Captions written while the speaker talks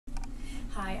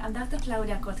Hi, I'm Dr.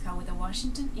 Claudia Cotca with the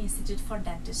Washington Institute for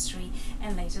Dentistry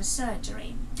and Laser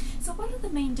Surgery. So what are the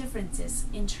main differences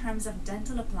in terms of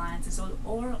dental appliances or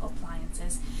oral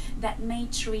appliances that may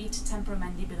treat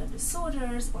temporomandibular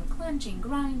disorders or clenching,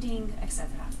 grinding, etc.?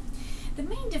 The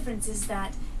main difference is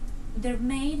that they're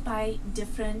made by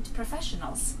different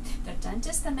professionals. They're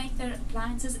dentists that make their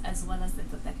appliances as well as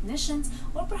dental technicians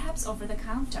or perhaps over the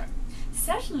counter.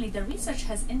 Certainly the research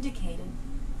has indicated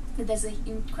that there's an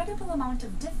incredible amount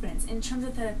of difference in terms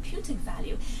of therapeutic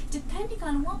value depending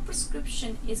on what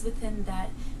prescription is within that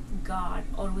guard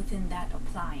or within that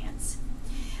appliance.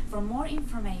 For more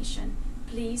information,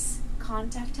 please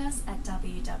contact us at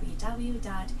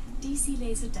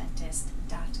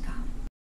www.dclaserdentist.com.